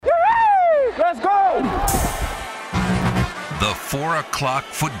The 4 o'clock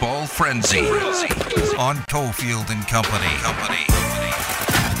football frenzy on Cofield and Company.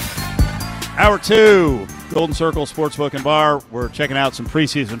 Hour 2, Golden Circle Sportsbook and Bar. We're checking out some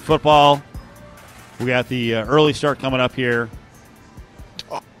preseason football. We got the early start coming up here.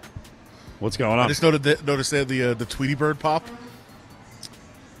 What's going on? I just noticed they had the Tweety Bird pop.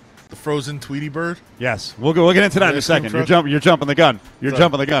 The frozen Tweety Bird. Yes, we'll get into that in a second. You're jumping the gun.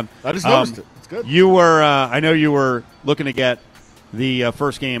 Jumping the gun. I just noticed it. It's good. You were, I know you were looking to get the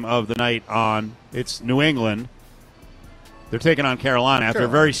first game of the night on. It's New England. They're taking on Carolina after a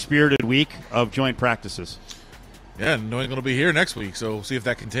very spirited week of joint practices. Yeah, New England will be here next week, so we'll see if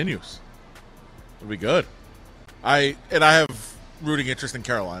that continues. It'll be good. I have rooting interest in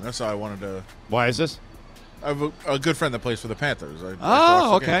Carolina, so I wanted to. Why is this? I have a good friend that plays for the Panthers.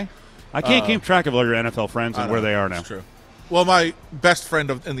 Okay. Game. I can't keep track of all your NFL friends and where they are now. That's true. Well, my best friend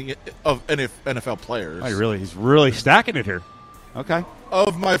of NFL players. Oh, he's really stacking it here. Okay.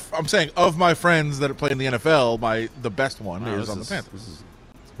 Of my friends that play in the NFL, the best one is on the Panthers. This is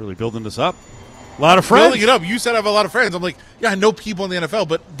really building this up. A lot of friends. Building it up. You said I have a lot of friends. I'm like, yeah, I know people in the NFL,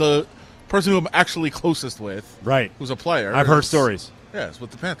 but the person who I'm actually closest with, right, who's a player. I've heard stories. Yeah, it's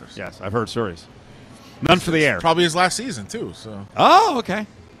with the Panthers. Yes, I've heard stories. None for the air. Probably his last season too. So. Oh, okay.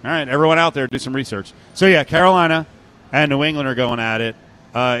 All right, everyone out there, do some research. So yeah, Carolina and New England are going at it.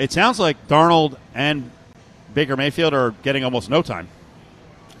 It sounds like Darnold and Baker Mayfield are getting almost no time.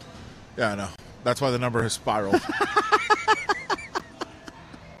 Yeah, I know. That's why the number has spiraled.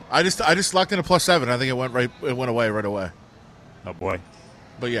 I just locked in a +7. I think it went away right away. Oh boy.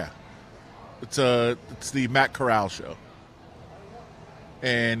 But yeah. It's the Matt Corral show.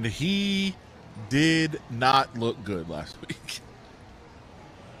 And he did not look good last week.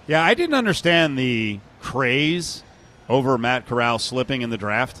 Yeah, I didn't understand the craze over Matt Corral slipping in the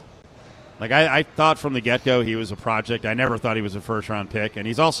draft. Like, I thought from the get-go he was a project. I never thought he was a first-round pick. And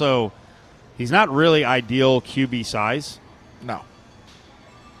he's not really ideal QB size. No.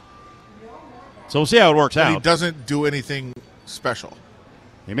 So we'll see how it works out. He doesn't do anything special.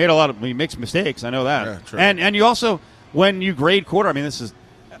 He makes mistakes. I know that. Yeah, true. And you also, when you grade this is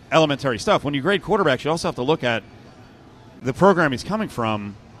elementary stuff. When you grade quarterbacks, you also have to look at the program he's coming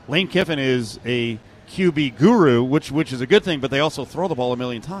from. Lane Kiffin is a QB guru, which is a good thing, but they also throw the ball a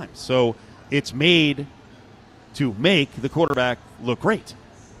million times. So it's made to make the quarterback look great.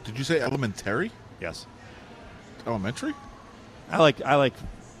 Did you say elementary? Yes. Elementary? I like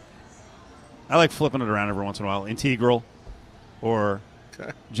flipping it around every once in a while. Integral or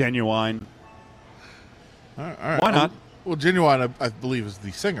Genuine. All right. Why not? Well, Genuine, I believe, is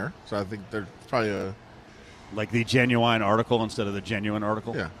the singer, so I think there's probably a... Like the Genuine article instead of the genuine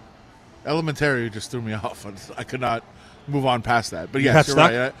article? Yeah. Elementary just threw me off. I could not move on past that. But yes, you're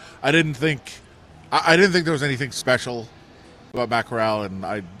right. I didn't think there was anything special about Matt Corral, and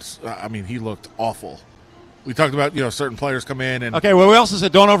I mean, he looked awful. We talked about, certain players come in and... Okay, well, we also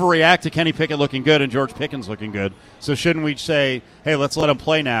said don't overreact to Kenny Pickett looking good and George Pickens looking good. So shouldn't we say, hey, let's let him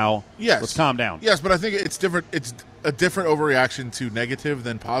play now. Yes. Let's calm down. Yes, but I think it's different. It's a different overreaction to negative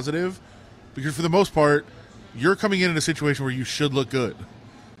than positive, because for the most part, you're coming in a situation where you should look good.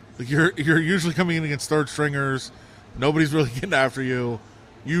 Like you're usually coming in against third stringers. Nobody's really getting after you.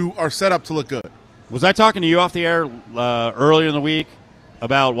 You are set up to look good. Was I talking to you off the air earlier in the week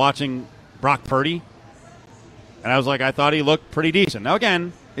about watching Brock Purdy? And I was like, I thought he looked pretty decent. Now,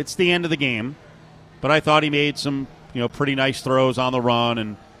 again, it's the end of the game, but I thought he made some, pretty nice throws on the run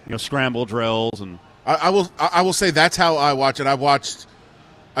and, scramble drills. And I will say that's how I watch it.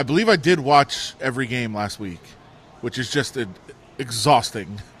 I believe I did watch every game last week, which is just an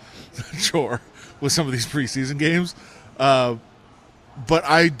exhausting chore with some of these preseason games. But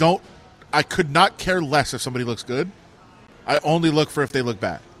I could not care less if somebody looks good. I only look for if they look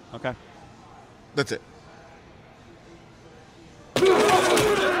bad. Okay. That's it.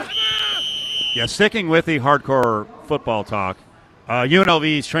 Yeah, sticking with the hardcore football talk,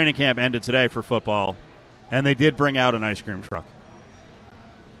 UNLV's training camp ended today for football, and they did bring out an ice cream truck.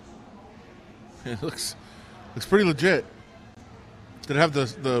 It looks pretty legit. Did it have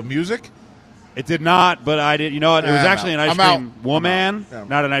the music? It did not, but I did. You know what? It was actually an ice cream woman,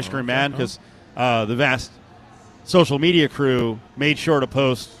 not an ice cream man, because the vast social media crew made sure to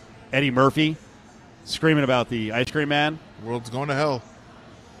post Eddie Murphy screaming about the ice cream man. The world's going to hell.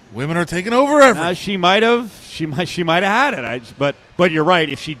 Women are taking over everything. She might have had it. But you're right.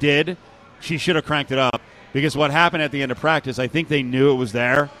 If she did, she should have cranked it up, because what happened at the end of practice, I think they knew it was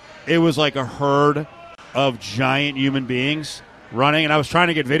there. It was like a herd of giant human beings running, and I was trying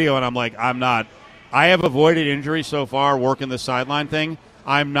to get video, and I'm like, I have avoided injury so far working the sideline thing.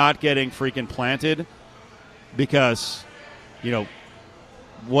 I'm not getting freaking planted, because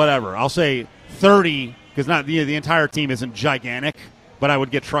whatever. I'll say 30 because not the entire team isn't gigantic, but I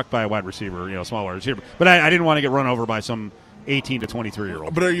would get trucked by a wide receiver, small wide receiver. But I didn't want to get run over by some 18 to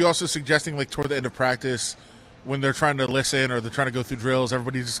 23-year-old. But are you also suggesting, like, toward the end of practice, when they're trying to listen or they're trying to go through drills,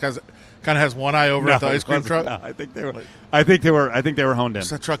 everybody just kind of has one eye over at the ice cream truck? No, I think they were honed in. What's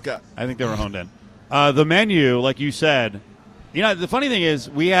that truck got? I think they were honed in. The menu, like you said, the funny thing is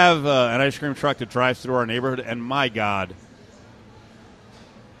we have an ice cream truck that drives through our neighborhood, and my God,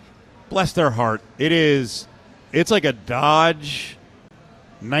 bless their heart, it's like a Dodge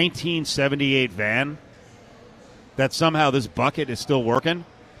 1978 van that somehow this bucket is still working,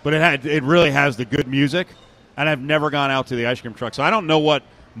 but it really has the good music, and I've never gone out to the ice cream truck, so I don't know what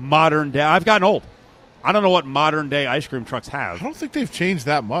modern day. I've gotten old. I don't know what modern day ice cream trucks have. I don't think they've changed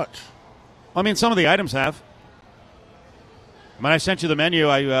that much. I mean, some of the items have. When I sent you the menu,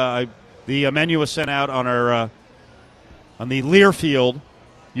 the menu was sent out on our on the Learfield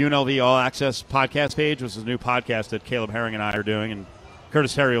UNLV All Access podcast page, which is a new podcast that Caleb Herring and I are doing, and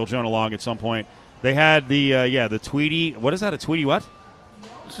Curtis Terry will join along at some point. They had the Tweety. What is that? A Tweety what?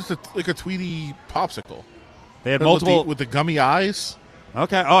 It's just like a Tweety popsicle. They had multiple with the gummy eyes.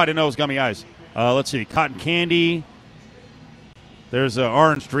 Okay. Oh, I didn't know it was gummy eyes. Let's see. Cotton candy. There's an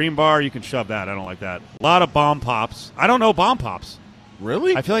orange dream bar. You can shove that. I don't like that. A lot of bomb pops. I don't know bomb pops.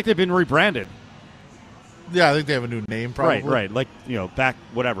 Really? I feel like they've been rebranded. Yeah, I think they have a new name probably. Right. Like, back,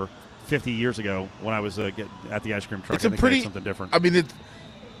 50 years ago when I was at the ice cream truck. It's I think they had something different. I mean,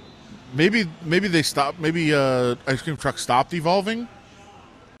 maybe they stopped. Maybe ice cream truck stopped evolving.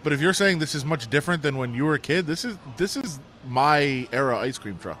 But if you're saying this is much different than when you were a kid, this is my era ice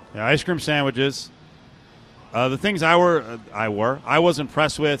cream truck. Yeah, ice cream sandwiches. The things I was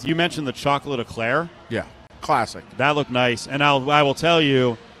impressed with. You mentioned the chocolate eclair. Yeah, classic. That looked nice, and I will tell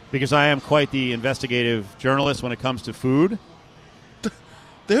you, because I am quite the investigative journalist when it comes to food.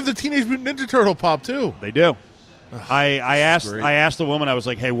 They have the Teenage Mutant Ninja Turtle pop too. They do. I asked the woman. I was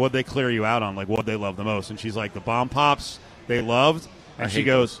like, "Hey, what'd they clear you out on? Like, what'd they love the most?" And she's like, "The bomb pops they loved." And she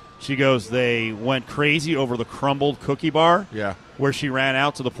goes, they went crazy over the crumbled cookie bar. Yeah. Where she ran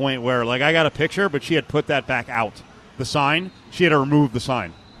out to the point where, like, I got a picture, but she had put that back out. The sign, she had to remove the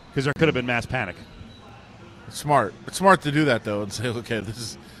sign because there could have been mass panic. It's smart. It's smart to do that, though, and say, okay,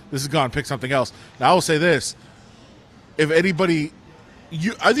 this is gone. Pick something else. Now, I will say this. If anybody,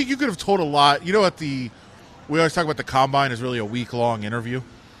 I think you could have told a lot. We always talk about the Combine is really a week-long interview.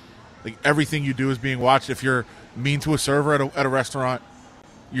 Like, everything you do is being watched. If you're mean to a server at a restaurant,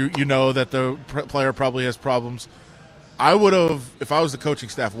 you know that the player probably has problems. I would have, if I was the coaching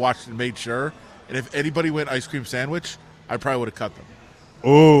staff, watched and made sure. And if anybody went ice cream sandwich, I probably would have cut them.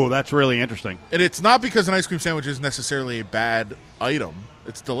 Oh, that's really interesting. And it's not because an ice cream sandwich is necessarily a bad item.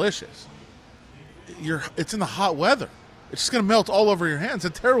 It's delicious. It's in the hot weather. It's just going to melt all over your hands.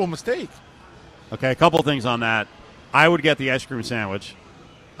 It's a terrible mistake. Okay, a couple of things on that. I would get the ice cream sandwich.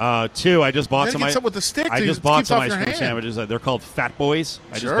 Two, I just bought some. With the stick. I just bought some ice cream sandwiches. They're called Fat Boys.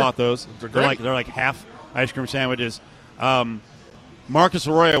 I just bought those. They're like half ice cream sandwiches. Marcus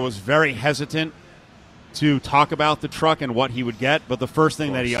Arroyo was very hesitant to talk about the truck and what he would get, but the first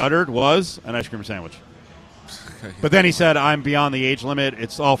thing that he uttered was an ice cream sandwich. Okay. But then he said, "I'm beyond the age limit.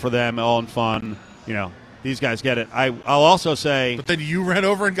 It's all for them, all in fun. These guys get it." I'll also say. But then you ran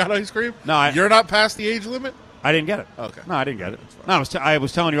over and got ice cream? No, you're not past the age limit? I didn't get it. Okay. No, I didn't get it. No, I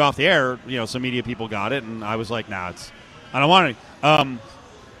was telling you off the air, some media people got it, and I was like, I don't want it.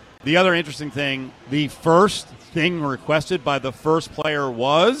 The other interesting thing, the first thing requested by the first player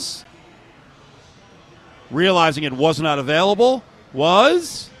was, realizing it was not available,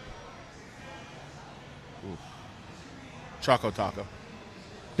 was... Choco Taco.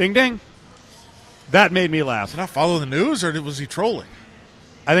 Ding, ding. That made me laugh. Did I follow the news, or was he trolling?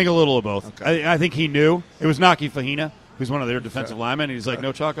 I think a little of both. Okay. I think he knew. It was Naki Fahina, who's one of their defensive linemen. And he's like,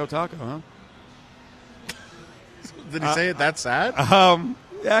 "No Choco Taco, huh?" Did he say it that sad?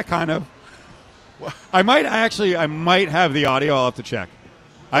 Yeah, kind of. I might have the audio. I'll have to check.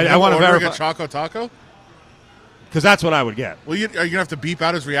 I want to verify a Choco Taco because that's what I would get. Well, are you gonna have to beep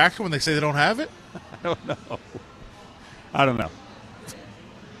out his reaction when they say they don't have it? I don't know.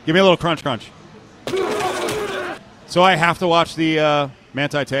 Give me a little crunch. So I have to watch the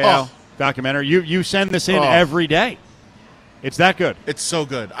Manti Te'o documentary. You send this in every day. It's that good. It's so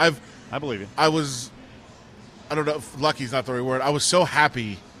good. I believe you. I don't know if lucky's not the right word. I was so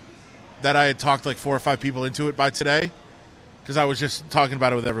happy that I had talked like 4 or 5 people into it by today because I was just talking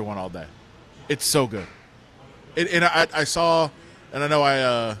about it with everyone all day. It's so good. And I saw, and I know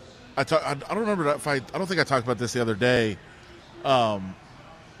I don't remember if I don't think I talked about this the other day,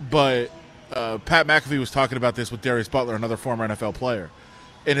 but Pat McAfee was talking about this with Darius Butler, another former NFL player.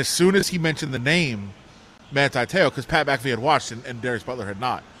 And as soon as he mentioned the name Manti Te'o, because Pat McAfee had watched and Darius Butler had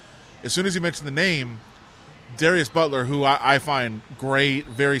not, as soon as he mentioned the name, Darius Butler, who I find great,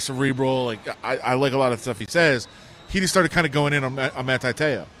 very cerebral, like I like a lot of the stuff he says, he just started kind of going in on Manti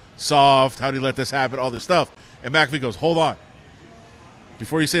Te'o. Soft, how did he let this happen, all this stuff. And McAfee goes, hold on.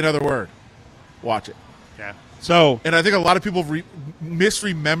 Before you say another word, watch it. Yeah. So, and I think a lot of people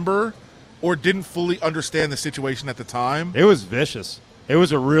misremember or didn't fully understand the situation at the time. It was vicious. It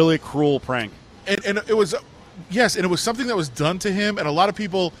was a really cruel prank. And it was, yes, and it was something that was done to him, and a lot of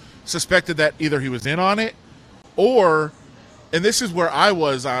people suspected that either he was in on it or, and this is where I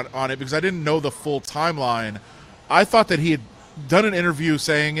was on it because I didn't know the full timeline, I thought that he had done an interview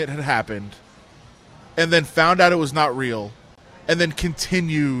saying it had happened and then found out it was not real and then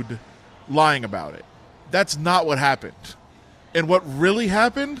continued lying about it. That's not what happened. And what really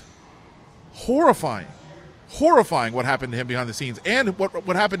happened, horrifying what happened to him behind the scenes and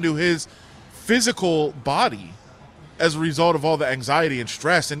what happened to his physical body as a result of all the anxiety and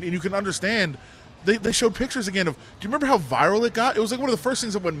stress. And you can understand, they showed pictures again of, do you remember how viral it got? It was like one of the first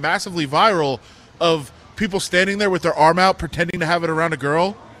things that went massively viral of people standing there with their arm out pretending to have it around a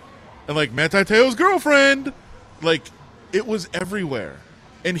girl and like Manti Te'o's girlfriend. Like, it was everywhere.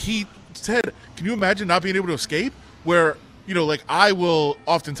 And he said, can you imagine not being able to escape? Where, you know, like I will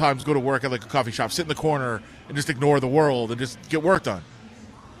oftentimes go to work at like a coffee shop, sit in the corner and just ignore the world and just get work done.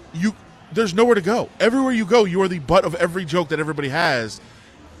 There's nowhere to go. Everywhere you go, you are the butt of every joke that everybody has.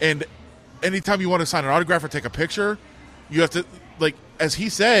 And anytime you want to sign an autograph or take a picture, you have to, like, as he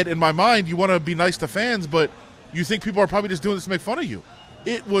said, in my mind, you want to be nice to fans, but you think people are probably just doing this to make fun of you.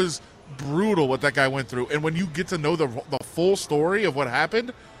 It was brutal what that guy went through. And when you get to know the full story of what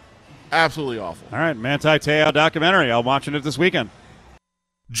happened, absolutely awful. All right, Manti Te'o documentary. I'm watching it this weekend.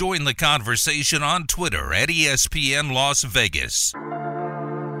 Join the conversation on Twitter at ESPN Las Vegas.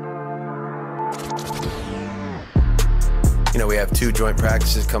 You know, we have 2 joint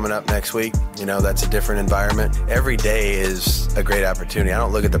practices coming up next week. You know, that's a different environment. Every day is a great opportunity. I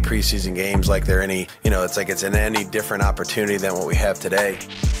don't look at the preseason games like they're any, you know, it's like it's an any different opportunity than what we have today.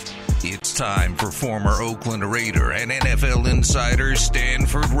 It's time for former Oakland Raider and NFL insider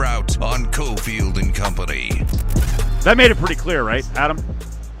Stanford Routt on Cofield and Company. That made it pretty clear, right, Adam?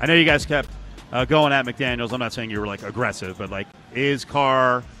 I know you guys kept going at McDaniels. I'm not saying you were, like, aggressive, but, like, is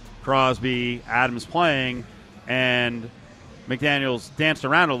Carr, Crosby, Adams playing, and McDaniels danced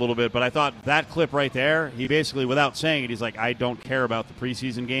around a little bit, but I thought that clip right there, he basically, without saying it, he's like, I don't care about the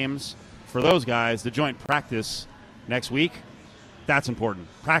preseason games for those guys. The joint practice next week, that's important.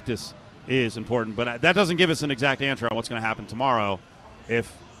 Practice is important, but that doesn't give us an exact answer on what's going to happen tomorrow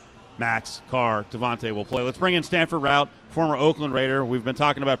if Max, Carr, Devontae will play. Let's bring in Stanford Routt, former Oakland Raider. We've been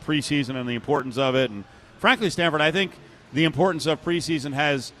talking about preseason and the importance of it, and frankly, Stanford, I think the importance of preseason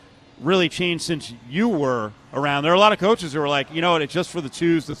has really changed since you were around. There are a lot of coaches who are like, you know what, it's just for the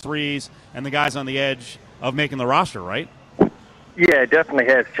 2s, the 3s, and the guys on the edge of making the roster, right? Yeah, it definitely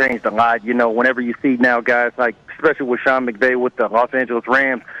has changed a lot. You know, whenever you see now guys like, especially with Sean McVay with the Los Angeles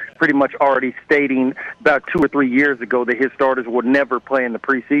Rams, pretty much already stating about 2 or 3 years ago that his starters would never play in the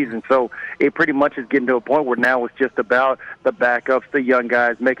preseason. So it pretty much is getting to a point where now it's just about the backups, the young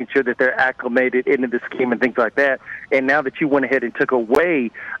guys, making sure that they're acclimated into the scheme and things like that. And now that you went ahead and took away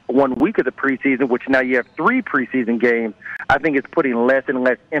 1 week of the preseason, which now you have 3 preseason games, I think it's putting less and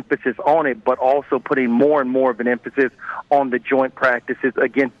less emphasis on it, but also putting more and more of an emphasis on the joint practices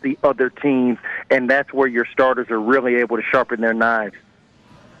against the other teams. And that's where your starters are really able to sharpen their knives.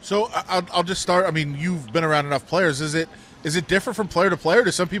 So I'll just start. I mean, you've been around enough players. Is it different from player to player?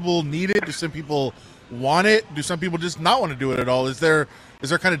 Do some people need it? Do some people want it? Do some people just not want to do it at all? Is there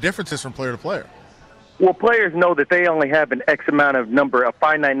kind of differences from player to player? Well, players know that they only have an X amount of a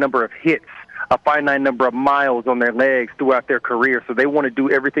finite number of hits, a finite number of miles on their legs throughout their career. So they want to do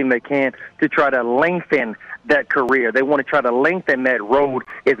everything they can to try to lengthen that career. They want to try to lengthen that road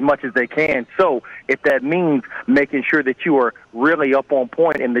as much as they can. So if that means making sure that you are really up on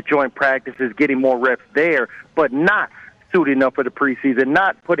point in the joint practices, getting more reps there, but not suiting up for the preseason,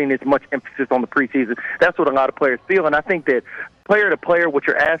 not putting as much emphasis on the preseason, that's what a lot of players feel. And I think that player to player, what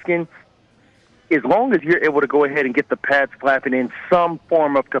you're asking, as long as you're able to go ahead and get the pads flapping in some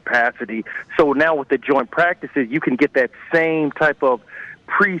form of capacity. So now with the joint practices, you can get that same type of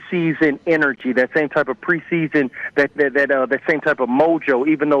preseason energy, that same type of preseason, that same type of mojo,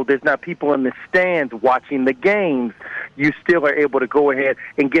 even though there's not people in the stands watching the games. you still are able to go ahead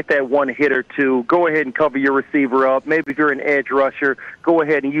and get that one hit or two. Go ahead and cover your receiver up. Maybe if you're an edge rusher, go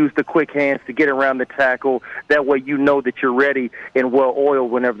ahead and use the quick hands to get around the tackle. That way you know that you're ready and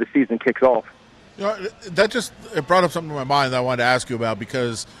well-oiled whenever the season kicks off. You know, it brought up something in my mind that I wanted to ask you about,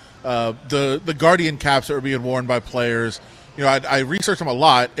 because the Guardian caps that are being worn by players, you know, I researched them a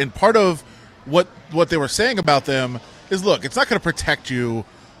lot, and part of what they were saying about them is, look, it's not going to protect you,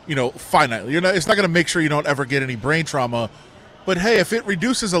 you know, finitely. It's not going to make sure you don't ever get any brain trauma. But hey, if it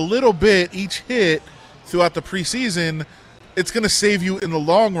reduces a little bit each hit throughout the preseason, it's going to save you in the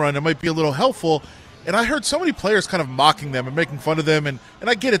long run. It might be a little helpful. And I heard so many players kind of mocking them and making fun of them, and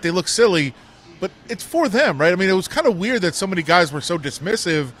I get it, they look silly, but it's for them, right? I mean, it was kind of weird that so many guys were so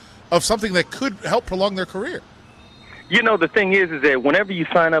dismissive of something that could help prolong their career. You know, the thing is that whenever you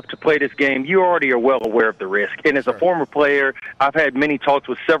sign up to play this game, you already are well aware of the risk. And as a former player, I've had many talks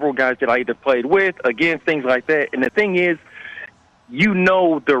with several guys that I either played with, against, things like that. And the thing is, you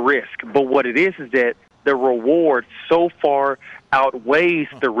know the risk. But what it is that the reward so far outweighs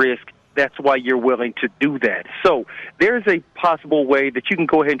the risk. That's why you're willing to do that. So there's a possible way that you can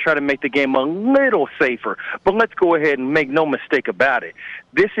go ahead and try to make the game a little safer. But let's go ahead and make no mistake about it.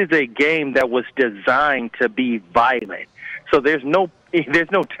 This is a game that was designed to be violent. So there's no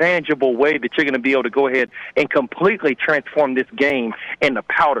tangible way that you're going to be able to go ahead and completely transform this game into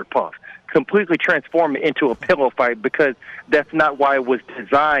powder puff. Completely transform it into a pillow fight, because that's not why it was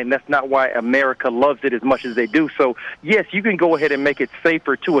designed. That's not why America loves it as much as they do. So, yes, you can go ahead and make it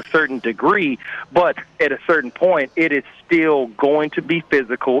safer to a certain degree, but at a certain point, it is still going to be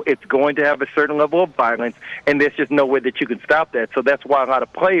physical. It's going to have a certain level of violence, and there's just no way that you can stop that. So that's why a lot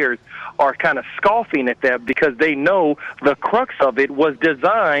of players are kind of scoffing at that, because they know the crux of it was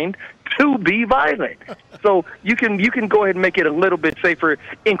designed to be violent. So you can go ahead and make it a little bit safer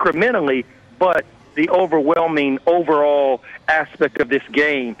incrementally, but the overwhelming overall aspect of this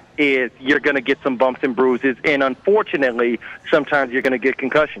game is you're going to get some bumps and bruises, and unfortunately, sometimes you're going to get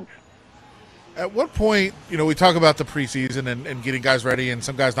concussions. At what point, you know, we talk about the preseason and getting guys ready, and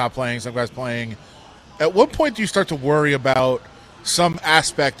some guys not playing, some guys playing. At what point do you start to worry about some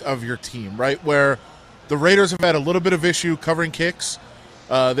aspect of your team, right, where the Raiders have had a little bit of issue covering kicks?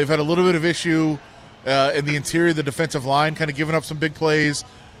 They've had a little bit of issue in the interior of the defensive line, kind of giving up some big plays.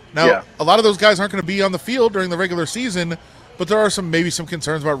 Now, a lot of those guys aren't going to be on the field during the regular season, but there are maybe some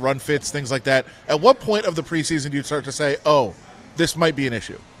concerns about run fits, things like that. At what point of the preseason do you start to say, oh, this might be an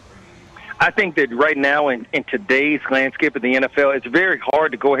issue? I think that right now in today's landscape of the NFL, it's very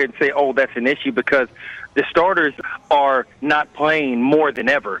hard to go ahead and say, oh, that's an issue, because the starters are not playing more than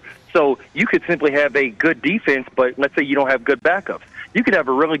ever. So you could simply have a good defense, but let's say you don't have good backups. You could have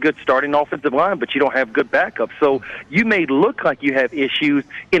a really good starting offensive line, but you don't have good backups. So you may look like you have issues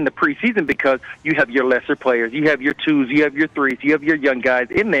in the preseason because you have your lesser players. You have your twos, you have your threes, you have your young guys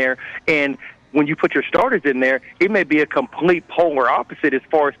in there. And when you put your starters in there, it may be a complete polar opposite as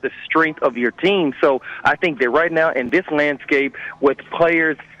far as the strength of your team. So I think that right now in this landscape, with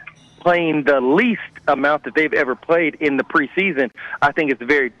players playing the least amount that they've ever played in the preseason, I think it's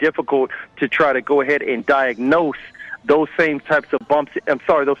very difficult to try to go ahead and diagnose those same types of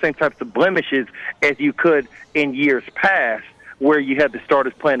blemishes as you could in years past, where you had the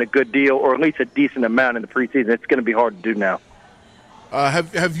starters playing a good deal or at least a decent amount in the preseason. It's going to be hard to do now.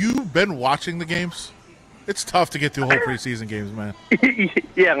 Have you been watching the games? It's tough to get through whole preseason games, man.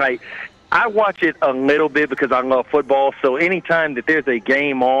 Yeah, like I watch it a little bit because I love football. So anytime that there's a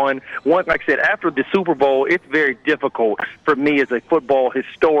game on, like I said, after the Super Bowl, it's very difficult for me as a football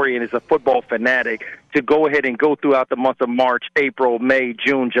historian, as a football fanatic, to go ahead and go throughout the months of March, April, May,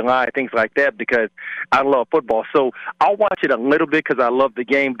 June, July, things like that, because I love football. So I'll watch it a little bit because I love the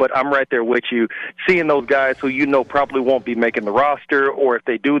game, but I'm right there with you, seeing those guys who you know probably won't be making the roster, or if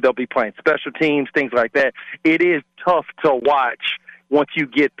they do, they'll be playing special teams, things like that. It is tough to watch once you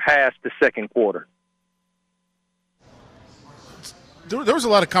get past the second quarter. There was a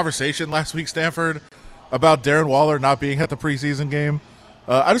lot of conversation last week, Stanford, about Darren Waller not being at the preseason game.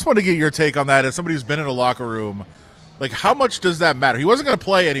 I just want to get your take on that as somebody who's been in a locker room. Like, how much does that matter? He wasn't going to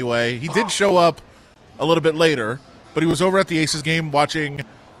play anyway. He did show up a little bit later, but he was over at the Aces game watching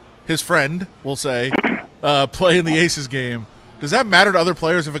his friend, we'll say, play in the Aces game. Does that matter to other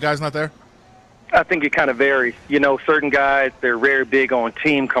players if a guy's not there? I think it kind of varies. You know, certain guys, they're very big on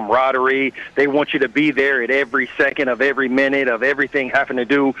team camaraderie. They want you to be there at every second of every minute of everything having to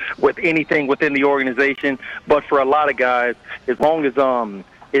do with anything within the organization. But for a lot of guys, as long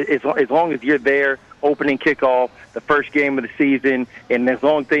as you're there opening kickoff, the first game of the season, and as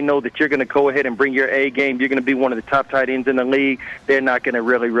long as they know that you're going to go ahead and bring your A game, you're going to be one of the top tight ends in the league, they're not going to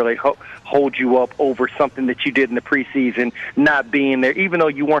really hold you up over something that you did in the preseason, not being there, even though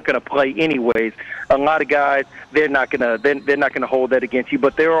you weren't going to play anyways. A lot of guys, they're not going to hold that against you,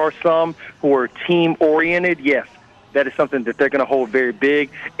 but there are some who are team-oriented, yes. That is something that they're going to hold very big,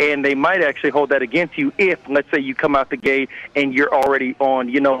 and they might actually hold that against you if, let's say, you come out the gate and you're already on,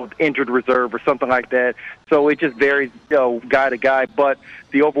 injured reserve or something like that. So it just varies, guy to guy. But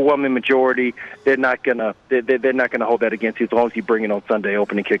the overwhelming majority, they're not gonna hold that against you as long as you bring it on Sunday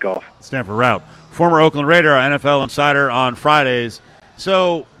opening kickoff. Stanford Routt, former Oakland Raider, NFL insider on Fridays.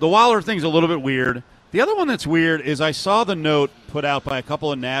 So the Waller thing's a little bit weird. The other one that's weird is I saw the note put out by a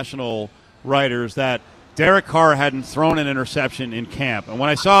couple of national writers that Derek Carr hadn't thrown an interception in camp. And when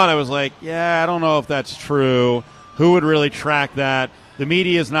I saw it, I was like, yeah, I don't know if that's true. Who would really track that? The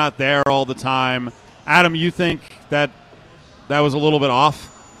media is not there all the time. Adam, you think that was a little bit off?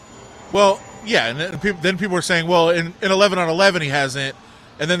 Well, yeah, and then people were saying, well, in 11 on 11 he hasn't.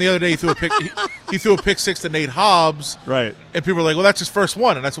 And then the other day he threw a pick. he threw a pick six to Nate Hobbs. Right. And people were like, well, that's his first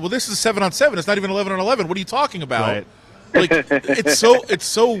one. And I said, well, this is 7 on 7. It's not even 11 on 11. What are you talking about? Right. Like, it's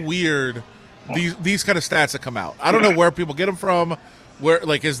so weird. These kind of stats that come out. I don't know where people get them from. Where,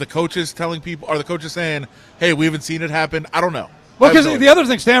 like, is the coaches telling people? Are the coaches saying, "Hey, we haven't seen it happen"? I don't know. Well, because the other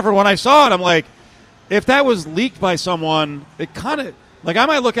thing, Stanford, when I saw it, I'm like, if that was leaked by someone, it kind of like I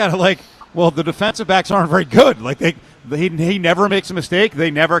might look at it like, well, the defensive backs aren't very good. Like he never makes a mistake. They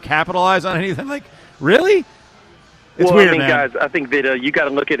never capitalize on anything. Like, really? It's weird, man. Guys, I think that you got to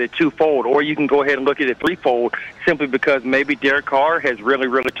look at it twofold, or you can go ahead and look at it threefold, simply because maybe Derek Carr has really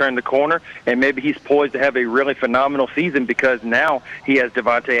turned the corner, and maybe he's poised to have a really phenomenal season because now he has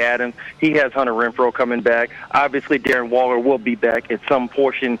Devontae Adams, he has Hunter Renfrow coming back. Obviously, Darren Waller will be back at some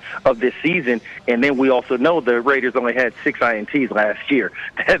portion of this season, and then we also know the Raiders only had 6 INTs last year.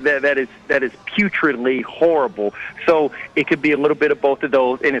 That is putridly horrible. So it could be a little bit of both of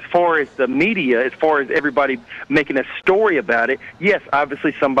those. And as far as the media, as far as everybody making a story about it, yes,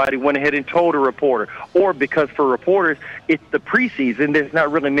 obviously somebody went ahead and told a reporter, or because for reporters it's the preseason, there's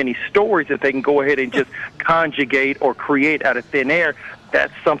not really many stories that they can go ahead and just conjugate or create out of thin air.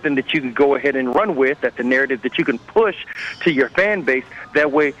 That's something that you can go ahead and run with. That's a narrative that you can push to your fan base.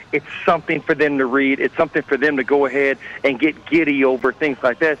 That way it's something for them to read. It's something for them to go ahead and get giddy over, things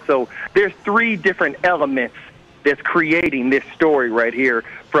like that. So there's 3 different elements that's creating this story right here,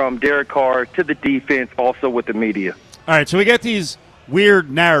 from Derek Carr to the defense, also with the media. All right, so we get these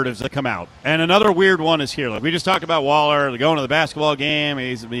weird narratives that come out, and another weird one is here. Like we just talked about Waller going to the basketball game.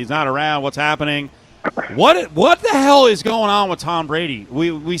 He's not around. What's happening? What the hell is going on with Tom Brady?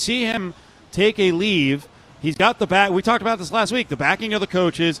 We see him take a leave. He's got the back. We talked about this last week. The backing of the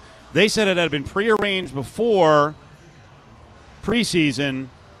coaches. They said it had been prearranged before preseason.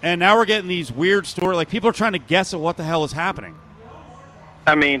 And now we're getting these weird stories. Like, people are trying to guess at what the hell is happening.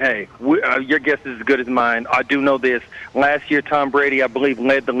 I mean, hey, your guess is as good as mine. I do know this. Last year, Tom Brady, I believe,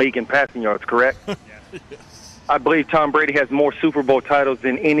 led the league in passing yards, correct? Yes. I believe Tom Brady has more Super Bowl titles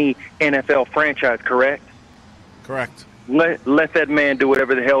than any NFL franchise, correct? Correct. Let that man do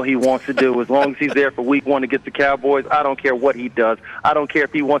whatever the hell he wants to do. As long as he's there for week 1 against the Cowboys, I don't care what he does. I don't care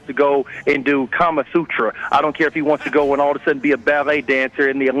if he wants to go and do Kama Sutra. I don't care if he wants to go and all of a sudden be a ballet dancer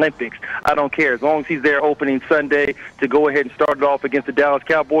in the Olympics. I don't care. As long as he's there opening Sunday to go ahead and start it off against the Dallas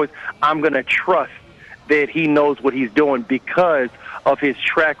Cowboys, I'm going to trust that he knows what he's doing because of his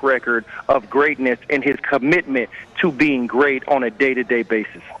track record of greatness and his commitment to being great on a day-to-day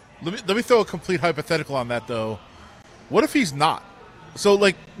basis. Let me throw a complete hypothetical on that, though. What if he's not? So,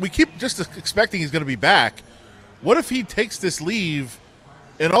 like, we keep just expecting he's going to be back. What if he takes this leave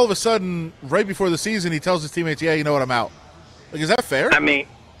and all of a sudden, right before the season, he tells his teammates, yeah, you know what, I'm out? Like, is that fair? I mean,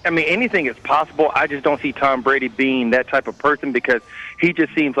 anything is possible. I just don't see Tom Brady being that type of person because he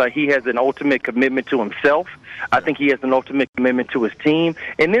just seems like he has an ultimate commitment to himself. I think he has an ultimate commitment to his team.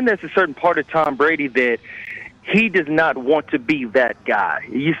 And then there's a certain part of Tom Brady that he does not want to be that guy.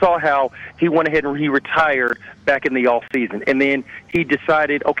 You saw how he went ahead and he retired back in the off season, and then he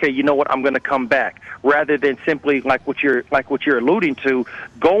decided, okay, you know what, I'm going to come back, rather than simply like what you're alluding to,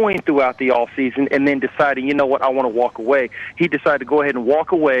 going throughout the off season and then deciding, you know what, I want to walk away. He decided to go ahead and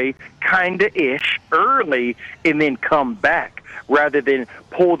walk away, kinda-ish, early, and then come back, rather than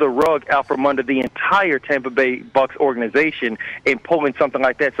pull the rug out from under the entire Tampa Bay Bucs organization and pulling something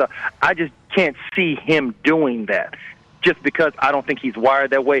like that. So I just can't see him doing that, just because I don't think he's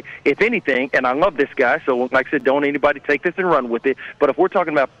wired that way. If anything, and I love this guy, so like I said, don't anybody take this and run with it, but if we're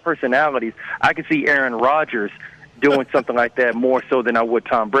talking about personalities, I can see Aaron Rodgers doing something like that more so than I would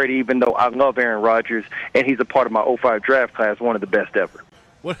Tom Brady, even though I love Aaron Rodgers, and he's a part of my 05 draft class, one of the best ever.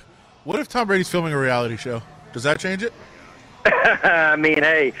 What if Tom Brady's filming a reality show? Does that change it? I mean,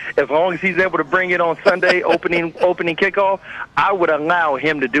 hey, as long as he's able to bring it on Sunday, opening kickoff, I would allow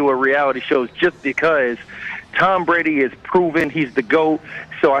him to do a reality show just because Tom Brady is proven he's the GOAT.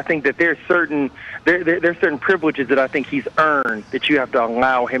 So I think that there's certain privileges that I think he's earned that you have to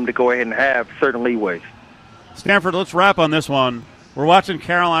allow him to go ahead and have certain leeways. Stanford, let's wrap on this one. We're watching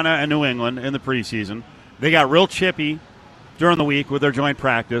Carolina and New England in the preseason. They got real chippy during the week with their joint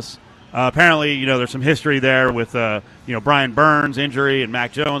practice. Apparently, there's some history there with, Brian Burns' injury and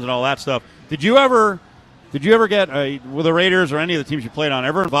Mac Jones and all that stuff. Did you ever get, with the Raiders or any of the teams you played on,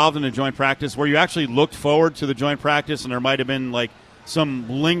 ever involved in a joint practice where you actually looked forward to the joint practice and there might have been, like, some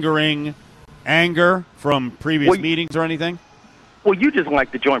lingering anger from previous meetings or anything? Well, you just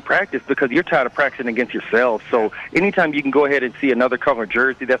like the joint practice because you're tired of practicing against yourself. So anytime you can go ahead and see another color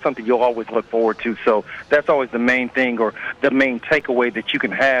jersey, that's something you'll always look forward to. So that's always the main thing or the main takeaway that you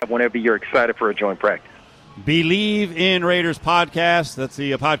can have whenever you're excited for a joint practice. Believe in Raiders podcast. That's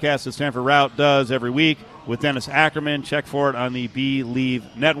the podcast that Stanford Route does every week with Dennis Ackerman. Check for it on the Believe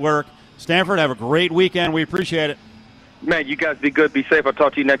Network. Stanford, have a great weekend. We appreciate it. Man, you guys be good. Be safe. I'll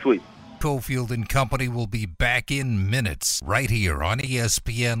talk to you next week. Cofield and Company will be back in minutes right here on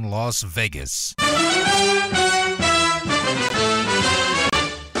ESPN Las Vegas.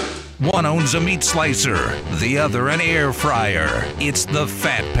 One owns a meat slicer, the other an air fryer. It's the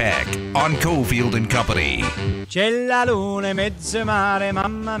Fat Pack on Cofield and Company. C'è la luna in mezzo mare,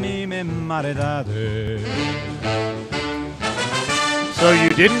 mamma mia, me maridate. So you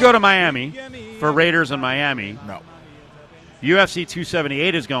didn't go to Miami for Raiders in Miami. No. UFC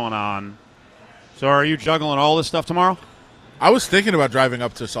 278 is going on. So are you juggling all this stuff tomorrow? I was thinking about driving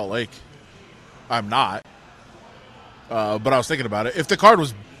up to Salt Lake. I'm not. But I was thinking about it. If the card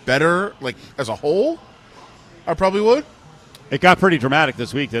was better, like, as a whole, I probably would. It got pretty dramatic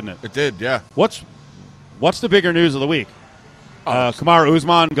this week, didn't it? It did, yeah. What's the bigger news of the week? Kamaru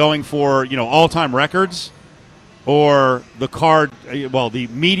Usman going for, all-time records? Or the card, the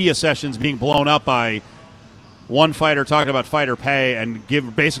media sessions being blown up by one fighter talking about fighter pay and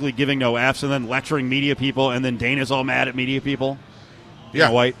basically giving no Fs and then lecturing media people, and then Dana's all mad at media people? Yeah.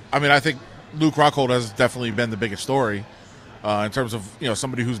 White. I mean, I think Luke Rockhold has definitely been the biggest story in terms of,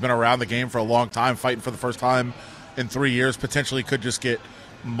 somebody who's been around the game for a long time, fighting for the first time in 3 years, potentially could just get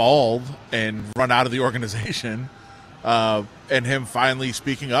mauled and run out of the organization, and him finally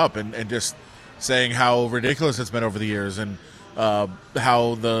speaking up and just saying how ridiculous it's been over the years and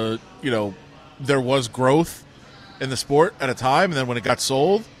how there was growth in the sport at a time, and then when it got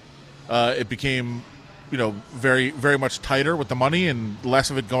sold, it became, very, very much tighter with the money and less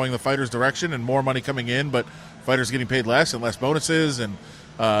of it going the fighter's direction and more money coming in, but fighters getting paid less and less bonuses and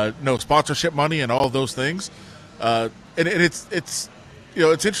no sponsorship money and all of those things. And it's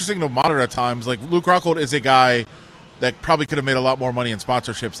interesting to monitor at times. Like, Luke Rockhold is a guy that probably could have made a lot more money in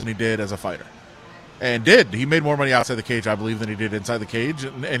sponsorships than he did as a fighter. And he made more money outside the cage, I believe, than he did inside the cage.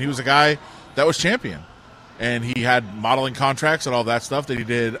 And he was a guy that was champion. And he had modeling contracts and all that stuff that he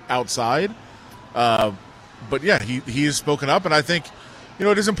did outside. But, yeah, he has spoken up. And I think,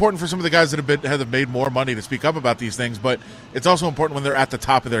 it is important for some of the guys that have made more money to speak up about these things. But it's also important when they're at the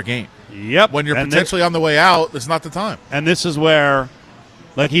top of their game. Yep. When you're potentially on the way out, it's not the time. And this is where,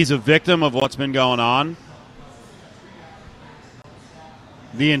 he's a victim of what's been going on.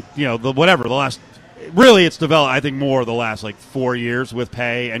 It's developed, I think, more the last 4 years with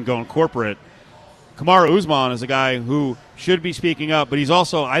pay and going corporate. Kamaru Usman is a guy who should be speaking up, but he's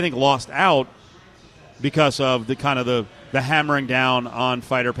also, I think, lost out because of the kind of the hammering down on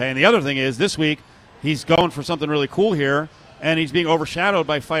fighter pay. And the other thing is, this week, he's going for something really cool here, and he's being overshadowed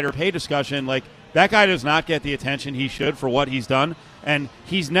by fighter pay discussion. That guy does not get the attention he should for what he's done, and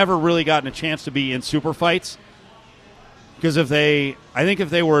he's never really gotten a chance to be in super fights. Because if they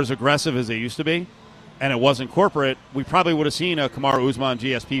were as aggressive as they used to be, and it wasn't corporate, we probably would have seen a Kamaru Usman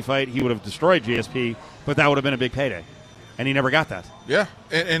GSP fight. He would have destroyed GSP, but that would have been a big payday. And he never got that. Yeah,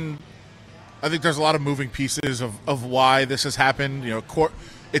 and I think there's a lot of moving pieces of why this has happened.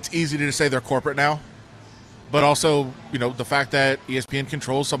 It's easy to say they're corporate now, but also, the fact that ESPN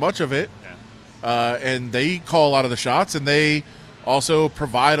controls so much of it, and they call a lot of the shots, and they also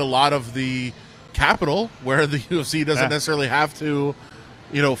provide a lot of the capital where the UFC doesn't necessarily have to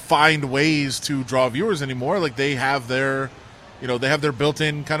find ways to draw viewers anymore. They have their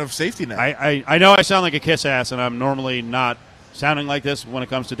built-in kind of safety net. I know I sound like a kiss ass, and I'm normally not sounding like this when it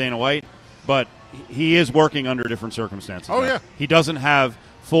comes to Dana White, but he is working under different circumstances. Oh, yeah. He doesn't have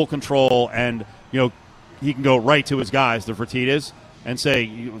full control, and he can go right to his guys, the Fertittas, and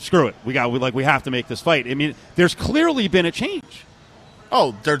say, screw it, we have to make this fight. I mean, there's clearly been a change.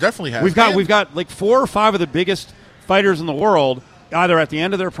 Oh, there definitely has. We've got like 4 or 5 of the biggest fighters in the world, either at the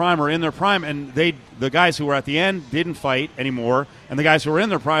end of their prime or in their prime, and the guys who were at the end didn't fight anymore, and the guys who were in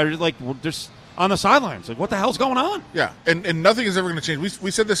their prime were just on the sidelines. Like, what the hell's going on? Yeah, and nothing is ever going to change.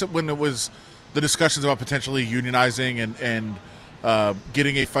 We said this when it was the discussions about potentially unionizing and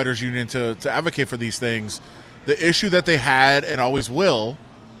getting a fighters union to advocate for these things. The issue that they had and always will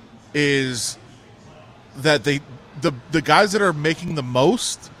is that the guys that are making the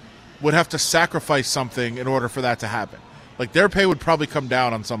most would have to sacrifice something in order for that to happen. Like, their pay would probably come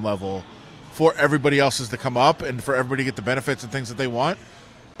down on some level for everybody else's to come up and for everybody to get the benefits and things that they want.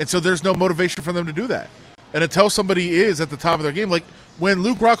 And so there's no motivation for them to do that. And until somebody is at the top of their game, like when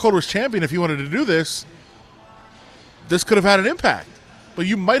Luke Rockhold was champion, if he wanted to do this could have had an impact. But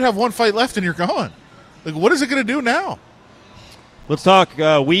you might have one fight left and you're gone. Like, what is it going to do now? Let's talk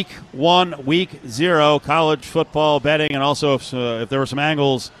week 1, week 0, college football betting, and also if there were some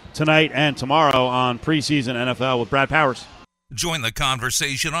angles tonight and tomorrow on preseason NFL with Brad Powers. Join the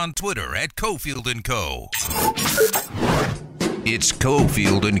conversation on Twitter at Cofield & Co. It's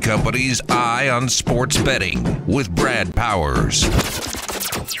Cofield & Company's Eye on Sports Betting with Brad Powers.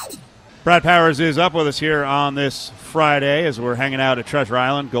 Brad Powers is up with us here on this Friday as we're hanging out at Treasure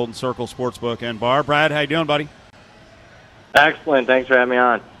Island, Golden Circle Sportsbook and Bar. Brad, how you doing, buddy? Excellent. Thanks for having me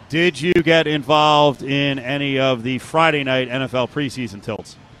on. Did you get involved in any of the Friday night NFL preseason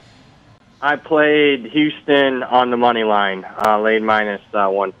tilts? I played Houston on the money line, laid minus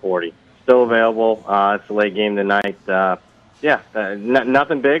 140. Still available. It's a late game tonight.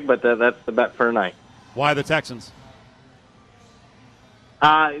 Nothing big, but that's the bet for tonight. Why the Texans?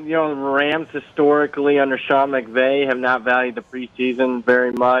 The Rams historically under Sean McVay have not valued the preseason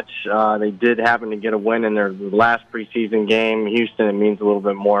very much. They did happen to get a win in their last preseason game. Houston, it means a little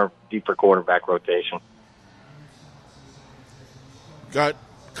bit more deeper quarterback rotation. Got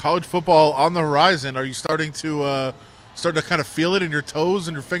college football on the horizon. Are you starting to kind of feel it in your toes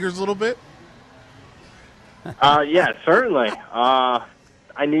and your fingers a little bit? Yeah, certainly. I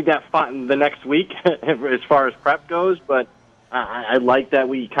need that the next week as far as prep goes, but I like that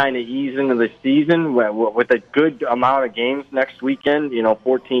we kind of ease into the season with a good amount of games next weekend,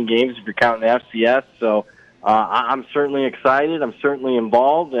 14 games if you're counting the FCS. So I'm certainly excited. I'm certainly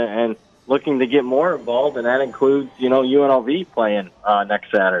involved and looking to get more involved, and that includes, UNLV playing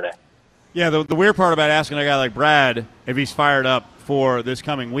next Saturday. Yeah, the weird part about asking a guy like Brad if he's fired up for this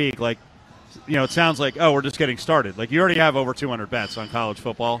coming week, it sounds like, oh, we're just getting started. Like, you already have over 200 bets on college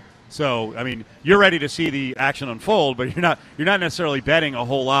football. So, I mean, you're ready to see the action unfold, but you're not necessarily betting a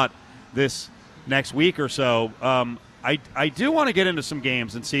whole lot this next week or so. I do want to get into some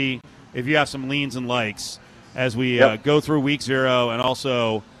games and see if you have some leans and likes as we go through week 0 and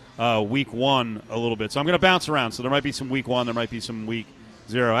also week 1 a little bit. So I'm going to bounce around. So there might be some week 1, there might be some week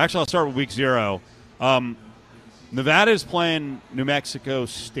 0. Actually, I'll start with week 0. Nevada is playing New Mexico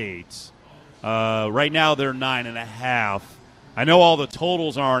State. Right now they're 9.5. I know all the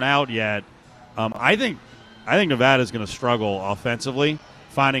totals aren't out yet. I think Nevada is going to struggle offensively,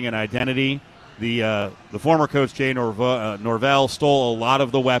 finding an identity. The former coach Jay Norvell stole a lot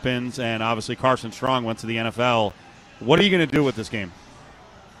of the weapons, and obviously Carson Strong went to the NFL. What are you going to do with this game?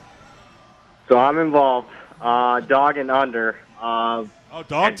 So I'm involved. Dog and under. Dog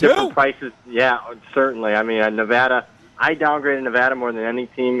too? Different prices. Yeah, certainly. I mean, Nevada. I downgraded Nevada more than any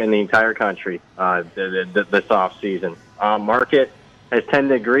team in the entire country this offseason. Market has tended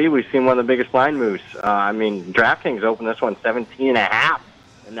to agree. We've seen one of the biggest line moves. DraftKings opened this one 17.5,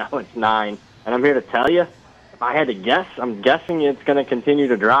 and now it's 9. And I'm here to tell you, if I had to guess, I'm guessing it's going to continue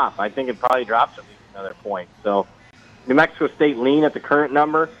to drop. I think it probably drops at least another point. So New Mexico State lean at the current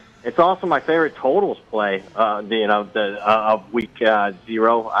number. It's also my favorite totals play, of week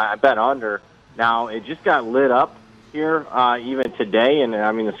 0. I bet under. Now, it just got lit up here even today, and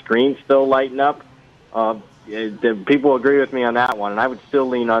I mean the screen's still lighting up. People agree with me on that one, and I would still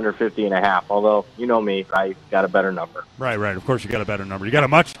lean under 50.5. Although you know me, I got a better number. Right. Of course, you got a better number. You got a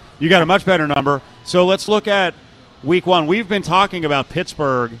much better number. So let's look at week 1. We've been talking about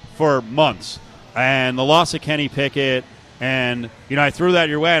Pittsburgh for months, and the loss of Kenny Pickett, and I threw that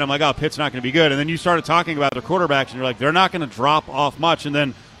your way, and I'm like, oh, Pitt's not going to be good. And then you started talking about their quarterbacks, and you're like, they're not going to drop off much. And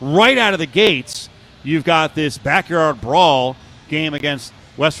then right out of the gates, you've got this backyard brawl game against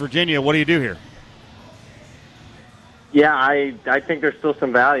West Virginia. What do you do here? Yeah, I think there's still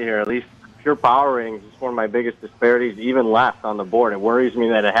some value here. At least pure power ratings is one of my biggest disparities, even left on the board. It worries me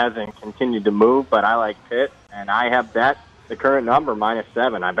that it hasn't continued to move, but I like Pitt, and I have bet the current number,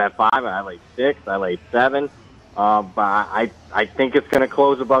 -7. I bet 5. I laid 6. I laid 7. But I think it's going to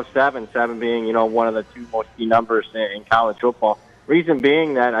close above 7. 7 being, one of the two most key numbers in college football. Reason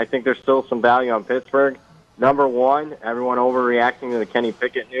being that I think there's still some value on Pittsburgh. Number one, everyone overreacting to the Kenny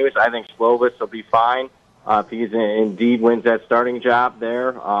Pickett news. I think Slovis will be fine if he indeed wins that starting job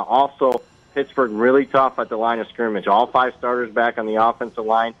there. Also, Pittsburgh really tough at the line of scrimmage. All 5 starters back on the offensive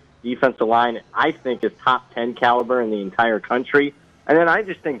line. Defensive line, I think, is top 10 caliber in the entire country. And then I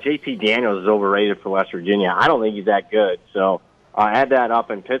just think J.T. Daniels is overrated for West Virginia. I don't think he's that good. So add that up,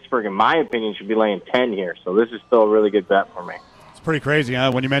 and Pittsburgh, in my opinion, should be laying 10 here. So this is still a really good bet for me. Pretty crazy,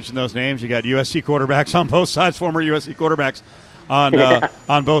 huh? When you mention those names, you got USC quarterbacks on both sides, former USC quarterbacks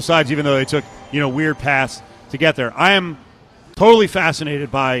on both sides, even though they took weird paths to get there. I am totally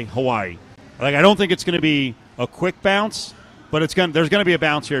fascinated by Hawaii. Like, I don't think it's going to be a quick bounce, but there's going to be a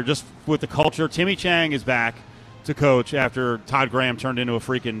bounce here just with the culture. Timmy Chang is back to coach after Todd Graham turned into a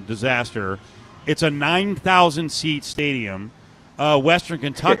freaking disaster. It's a 9,000-seat stadium. Western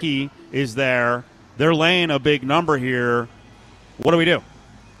Kentucky is there. They're laying a big number here. What do we do?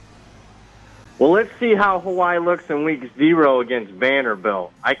 Well, let's see how Hawaii looks in week 0 against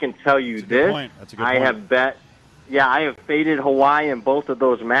Vanderbilt. I can tell you this. That's a good point. I have faded Hawaii in both of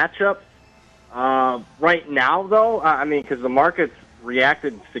those matchups. Right now, though, because the market's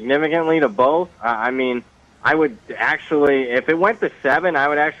reacted significantly to both, I would actually, if it went to 7, I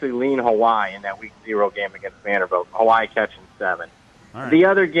would actually lean Hawaii in that week 0 game against Vanderbilt. Hawaii catching 7. Right. The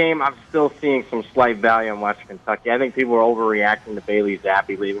other game, I'm still seeing some slight value in Western Kentucky. I think people are overreacting to Bailey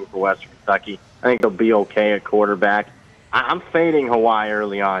Zappi leaving for Western Kentucky. I think they'll be okay at quarterback. I'm fading Hawaii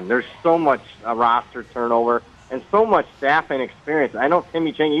early on. There's so much roster turnover and so much staff inexperience. I know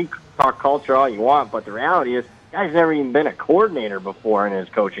Timmy Chang, you can talk culture all you want, but the reality is, the guy's never even been a coordinator before in his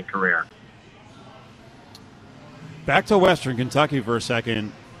coaching career. Back to Western Kentucky for a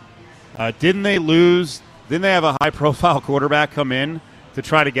second. Didn't they have a high-profile quarterback come in to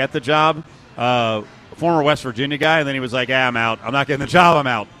try to get the job? Former West Virginia guy, and then he was like, I'm out. I'm not getting the job. I'm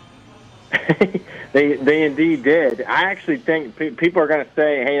out. They indeed did. I actually think people are going to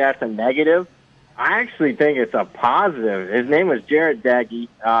say, hey, that's a negative. I actually think it's a positive. His name was Jarrett Daggy.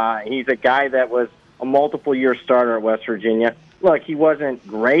 He's a guy that was a multiple-year starter at West Virginia. Look, he wasn't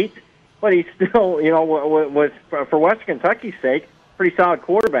great, but he still, was, for West Kentucky's sake, pretty solid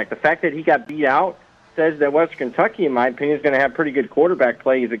quarterback. The fact that he got beat out says that West Kentucky, in my opinion, is going to have pretty good quarterback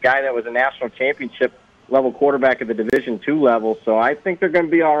play. He's a guy that was a national championship level quarterback at the Division II level, so I think they're going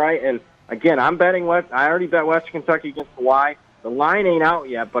to be all right. And again, I already bet West Kentucky against Hawaii. The line ain't out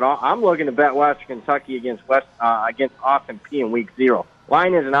yet, but I'm looking to bet West Kentucky against Austin Peay in week 0.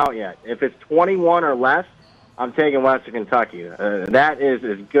 Line isn't out yet. If it's 21 or less, I'm taking Western Kentucky. That is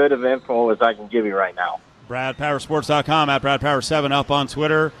as good of info as I can give you right now. BradPowerSports.com, at BradPower7 up on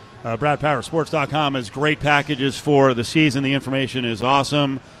Twitter. BradPowerSports.com has great packages for the season. The information is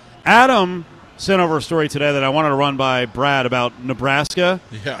awesome. Adam sent over a story today that I wanted to run by Brad about Nebraska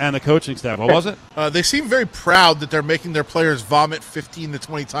and the coaching staff. What was it? They seem very proud that they're making their players vomit 15 to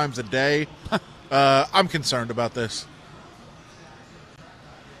 20 times a day. I'm concerned about this.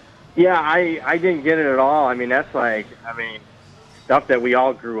 Yeah, I didn't get it at all. That's stuff that we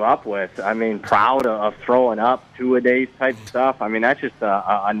all grew up with. Proud of throwing up two-a-days type stuff. That's just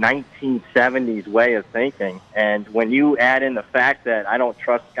a 1970s way of thinking. And when you add in the fact that I don't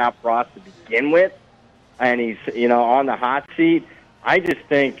trust Scott Frost to begin with, and he's, on the hot seat, I just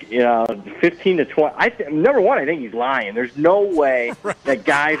think, 15 to 20. Number one, I think he's lying. There's no way that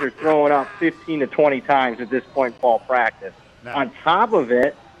guys are throwing up 15 to 20 times at this point in fall practice. No. On top of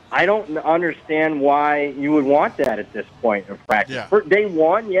it, I don't understand why you would want that at this point of practice. Yeah. For day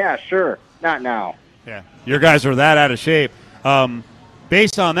one, yeah, sure. Not now. Yeah, your guys are that out of shape.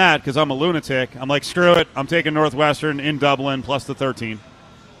 Based on that, because I'm a lunatic, I'm like, screw it. I'm taking Northwestern in Dublin plus the 13.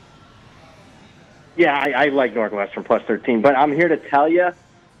 Yeah, I like Northwestern plus 13, but I'm here to tell you,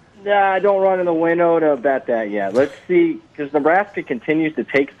 don't run in the window to bet that yet. Let's see, because Nebraska continues to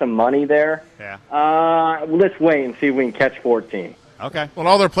take some money there. Yeah. Let's wait and see if we can catch 14. Okay. Well,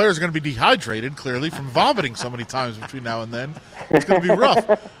 all their players are going to be dehydrated, clearly, from vomiting so many times between now and then. It's going to be rough.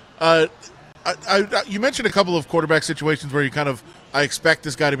 You mentioned a couple of quarterback situations where I expect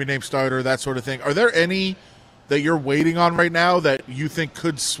this guy to be named starter, that sort of thing. Are there any that you're waiting on right now that you think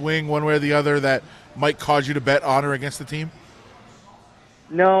could swing one way or the other that might cause you to bet on or against the team?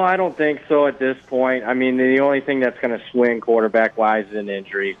 No, I don't think so at this point. The only thing that's going to swing quarterback-wise is an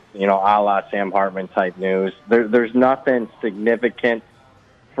injury, a la Sam Hartman type news. There's nothing significant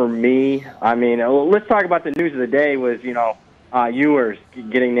for me. Let's talk about the news of the day was, Ewers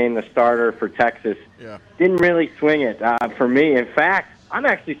getting named the starter for Texas didn't really swing it for me. In fact, I'm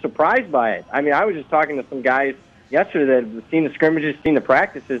actually surprised by it. I mean, I was just talking to some guys yesterday that have seen the scrimmages, seen the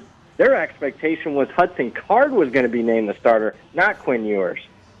practices. Their expectation was Hudson Card was going to be named the starter, not Quinn Ewers.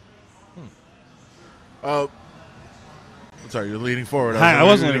 Sorry, you're leaning forward. I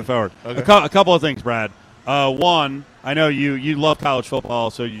wasn't leaning forward. Okay. A couple of things, Brad. One, I know you love college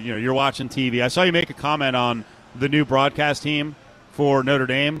football, so you're watching TV. I saw you make a comment on the new broadcast team for Notre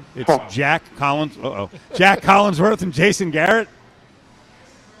Dame. It's Jack Collinsworth and Jason Garrett.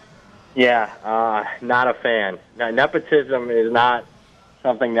 Yeah, not a fan. Nepotism is not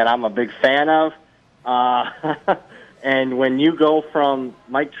something that I'm a big fan of. And when you go from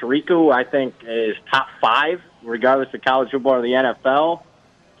Mike Tirico, I think is top 5, regardless of college football or the NFL,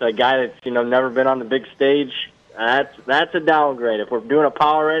 to a guy that's never been on the big stage, that's a downgrade. If we're doing a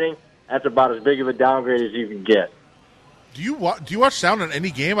power rating, that's about as big of a downgrade as you can get. Do you watch sound on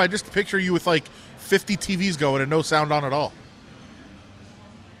any game? I just picture you with like 50 TVs going and no sound on at all.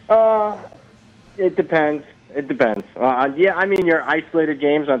 It depends. It depends. Yeah, I mean, your isolated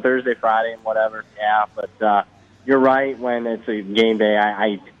games on Thursday, Friday, and whatever. Yeah, but you're right. When it's a game day,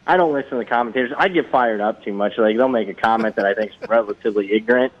 I don't listen to the commentators. I get fired up too much. Like, they'll make a comment that I think is relatively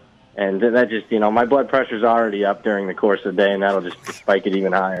ignorant, and that just, my blood pressure's already up during the course of the day, and that'll just spike it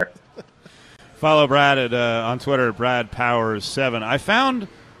even higher. Follow Brad on Twitter at BradPowers7. I found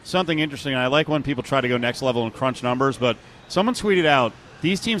something interesting, and I like when people try to go next level and crunch numbers, but someone tweeted out,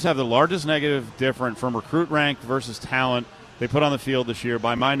 these teams have the largest negative difference from recruit rank versus talent they put on the field this year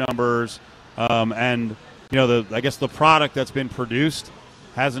by my numbers. And, I guess the product that's been produced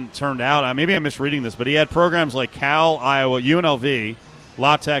hasn't turned out. Maybe I'm misreading this, but he had programs like Cal, Iowa, UNLV,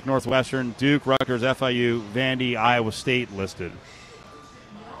 La Tech, Northwestern, Duke, Rutgers, FIU, Vandy, Iowa State listed.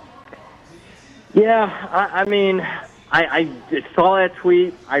 Yeah, I mean, I saw that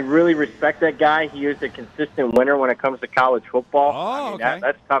tweet. I really respect that guy. He is a consistent winner when it comes to college football. Oh, okay.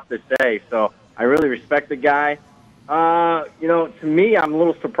 That's tough to say. So I really respect the guy. To me, I'm a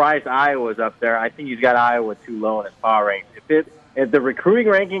little surprised Iowa's up there. I think he's got Iowa too low in his power rank. If the recruiting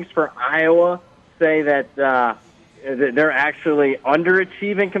rankings for Iowa say that they're actually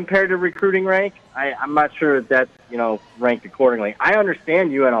underachieving compared to recruiting rank, I'm not sure if that's ranked accordingly. I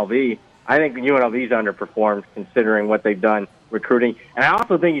understand UNLV. I think UNLV's underperformed considering what they've done recruiting. And I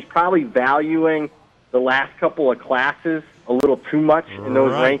also think he's probably valuing the last couple of classes a little too much in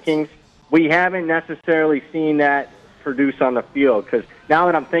those rankings. We haven't necessarily seen that produce on the field, because now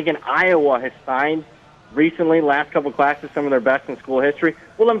that I'm thinking Iowa has signed recently, last couple of classes, some of their best in school history.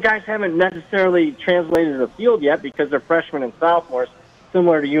 Well, them guys haven't necessarily translated to the field yet because they're freshmen and sophomores,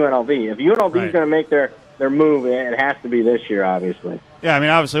 similar to UNLV. If UNLV is going to make their move, it has to be this year, obviously. Yeah, I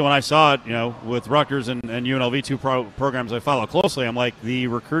mean, obviously, when I saw it, with Rutgers and UNLV, two programs I follow closely, I'm like, the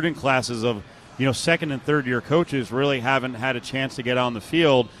recruiting classes of, second and third year coaches really haven't had a chance to get on the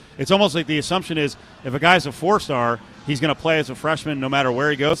field. It's almost like the assumption is if a guy's a 4-star, he's going to play as a freshman no matter where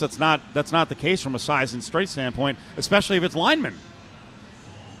he goes. That's not the case from a size and strength standpoint, especially if it's linemen.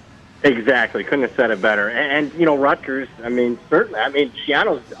 Exactly. Couldn't have said it better. And Rutgers, certainly.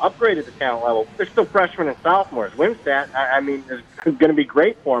 Shiano's upgraded the talent level. They're still freshmen and sophomores. Wimsatt, is going to be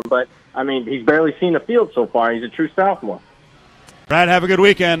great for him, but, he's barely seen the field so far. He's a true sophomore. Brad, have a good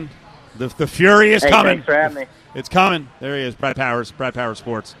weekend. The Fury is coming. Thanks for having me. It's coming. There he is, Brad Powers,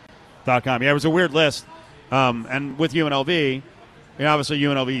 BradPowersports.com. Yeah, it was a weird list. And with UNLV, obviously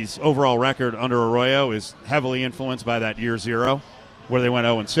UNLV's overall record under Arroyo is heavily influenced by that year 0, where they went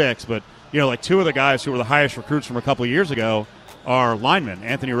 0-6. But, like two of the guys who were the highest recruits from a couple of years ago are linemen.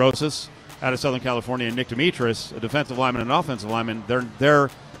 Anthony Rosas out of Southern California and Nick Demetris, a defensive lineman and offensive lineman.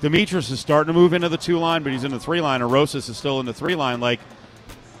 Demetris is starting to move into the 2-line, but he's in the 3-line, and Rosas is still in the 3-line. Like,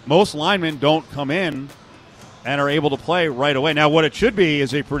 most linemen don't come in and are able to play right away. Now, what it should be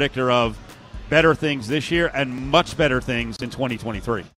is a predictor of better things this year and much better things in 2023.